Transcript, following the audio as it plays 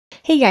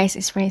Hey guys,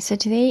 it's Ray. So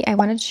today I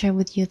wanted to share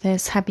with you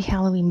this Happy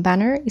Halloween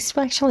banner. It's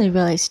actually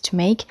really easy to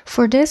make.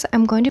 For this,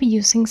 I'm going to be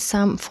using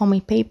some foamy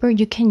paper.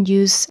 You can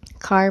use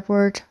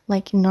cardboard,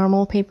 like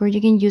normal paper. You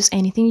can use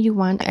anything you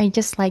want. I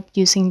just like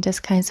using this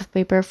kinds of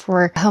paper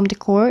for home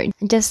decor,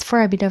 just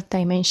for a bit of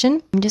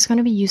dimension. I'm just going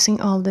to be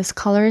using all these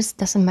colors.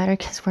 Doesn't matter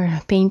because we're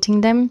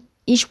painting them.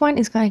 Each one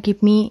is going to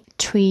give me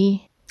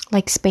three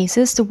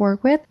spaces to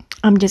work with.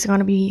 I'm just going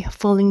to be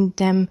folding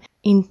them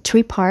in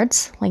three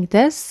parts like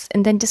this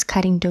and then just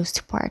cutting those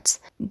two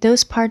parts.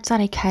 Those parts that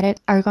I cut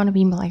are going to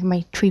be like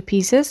my three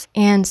pieces,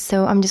 and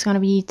so I'm just going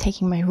to be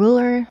taking my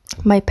ruler,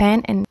 my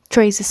pen, and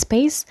trace a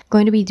space.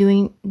 Going to be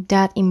doing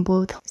that in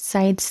both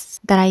sides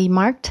that I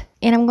marked,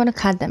 and I'm going to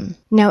cut them.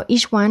 Now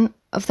each one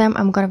of them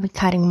I'm going to be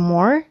cutting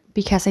more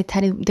because I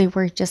thought they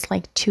were just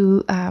like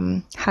too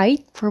high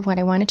for what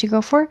I wanted to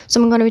go for. So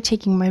I'm going to be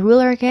taking my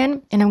ruler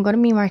again, and I'm going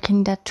to be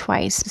marking that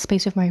twice, the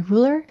space of my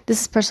ruler.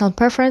 This is personal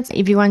preference.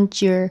 If you want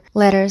your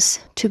letters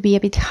to be a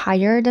bit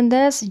higher than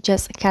this,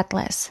 just cut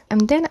less.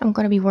 And then I'm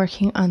going to be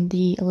working on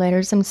the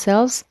letters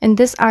themselves. And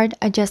these are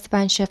just a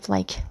bunch of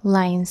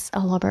lines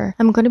all over.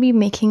 I'm going to be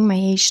making my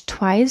H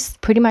twice,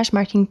 pretty much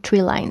marking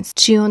three lines,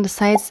 two on the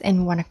sides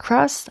and one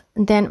across.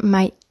 And then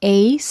my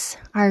A's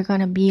are going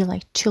to be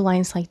like two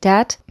lines like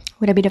that,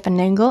 with a bit of an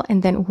angle,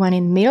 and then one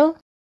in the middle.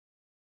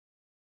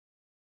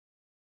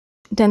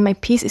 Then my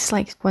piece is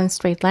like one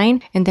straight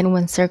line and then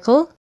one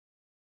circle.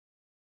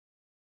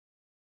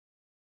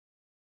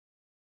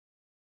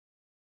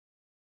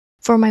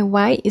 For my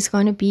Y, it's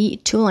going to be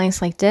two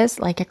lines like this,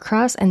 like a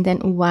cross, and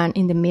then one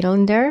in the middle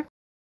in there.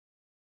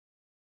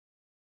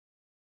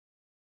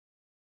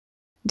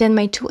 Then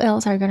my two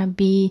L's are going to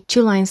be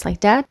two lines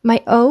like that.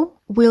 My O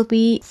will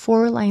be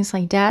four lines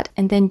like that,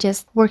 and then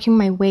just working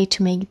my way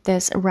to make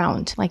this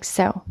round, like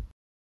so.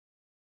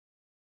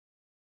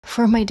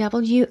 For my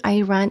W,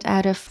 I ran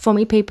out of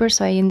foamy paper,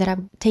 so I ended up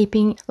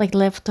taping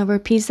leftover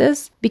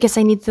pieces because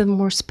I needed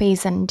more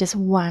space than just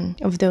one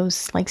of those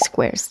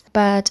squares.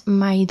 But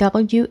my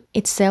W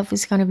itself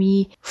is gonna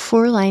be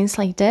four lines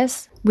like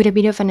this, with a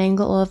bit of an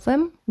angle of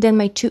them. Then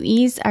my two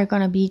E's are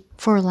gonna be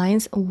four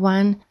lines,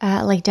 one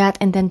like that,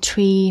 and then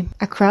three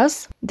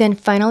across. Then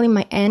finally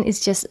my N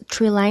is just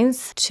three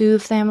lines, two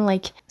of them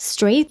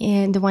straight,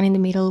 and the one in the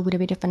middle with a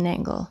bit of an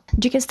angle.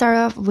 You can start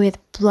off with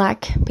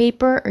black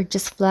paper or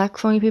just black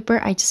foamy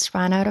paper. I just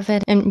ran out of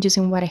it and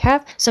using what I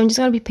have, so I'm just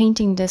gonna be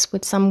painting this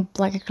with some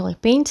black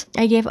acrylic paint.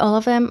 I gave all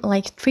of them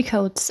three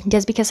coats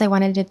just because I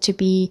wanted it to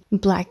be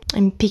black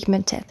and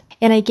pigmented,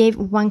 and I gave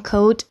one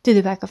coat to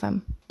the back of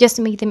them just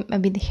to make them a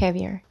bit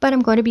heavier. But I'm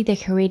going to be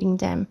decorating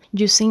them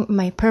using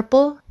my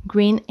purple,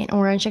 green, and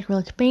orange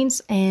acrylic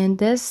paints and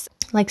this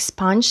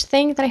sponge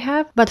thing that I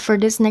have. But for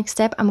this next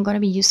step, I'm going to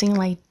be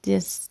using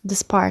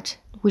this part,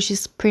 which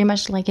is pretty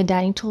much like a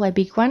dotting tool, a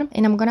big one,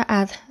 and I'm going to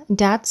add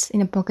dots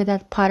in a polka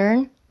dot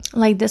pattern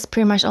like this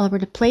pretty much all over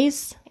the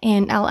place,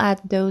 and I'll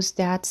add those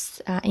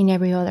dots in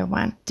every other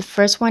one. The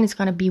first one is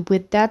going to be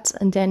with dots,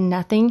 and then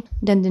nothing,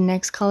 then the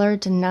next color,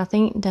 then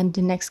nothing, then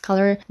the next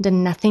color,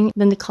 then nothing,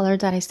 then the color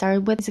that I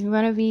started with is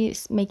going to be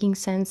making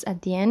sense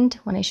at the end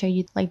when I show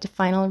you the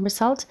final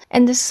result.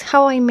 And this is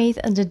how I made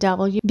the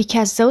W,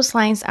 because those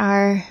lines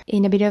are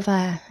in a bit of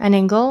an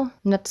angle,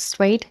 not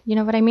straight, you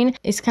know what I mean?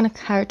 It's kind of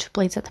hard to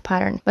place at the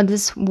pattern, but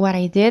this is what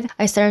I did.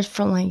 I started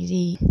from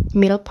the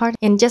middle part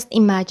and just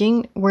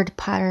imagine where the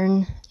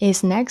pattern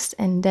is next,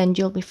 and then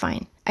you'll be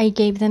fine. I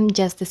gave them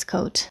just this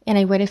coat and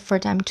I waited for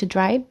them to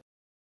dry.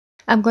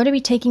 I'm going to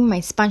be taking my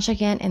sponge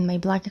again and my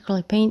black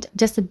acrylic paint,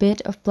 just a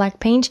bit of black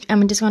paint.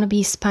 I'm just going to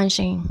be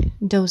sponging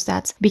those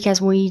dots because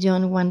we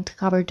don't want to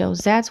cover those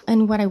dots.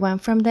 And what I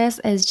want from this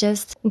is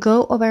just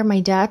go over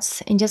my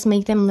dots and just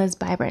make them less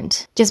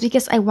vibrant. Just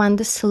because I want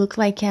this to look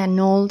like an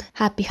old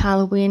Happy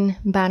Halloween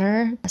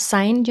banner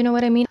sign, you know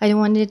what I mean? I don't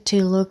want it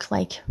to look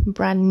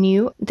brand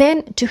new.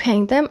 Then to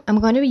hang them, I'm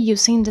going to be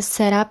using the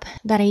setup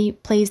that I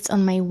placed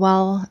on my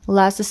wall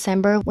last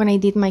December when I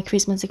did my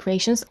Christmas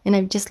decorations, and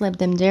I've just left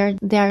them there.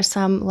 There are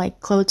some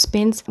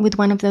clothespins with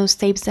one of those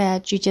tapes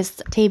that you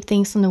just tape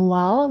things on the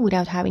wall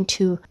without having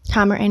to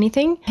hammer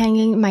anything,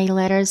 hanging my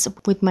letters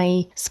with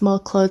my small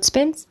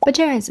clothespins. But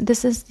yeah guys,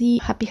 this is the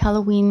Happy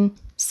Halloween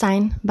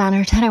sign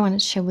banner that I wanted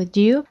to share with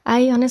you.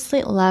 I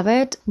honestly love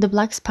it. The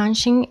black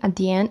sponging at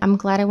the end, I'm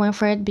glad I went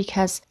for it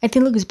because I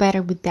think it looks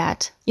better with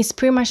that. It's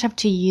pretty much up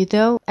to you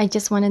though. I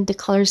just wanted the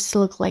colors to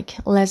look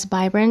less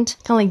vibrant,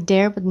 kind of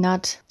there but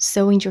not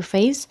so in your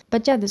face.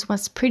 But yeah, this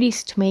was pretty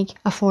easy to make,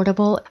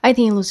 affordable. I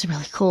think it looks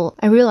really cool.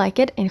 I really like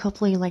it, and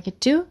hopefully you like it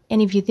too.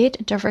 And if you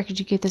did, don't forget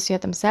to give this a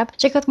thumbs up.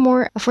 Check out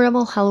more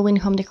affordable Halloween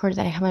home decor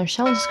that I have on my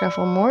channel. Subscribe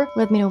for more.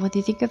 Let me know what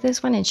you think of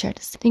this one and share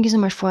this. Thank you so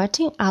much for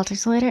watching. I'll talk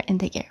to you later and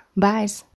take care. Bye.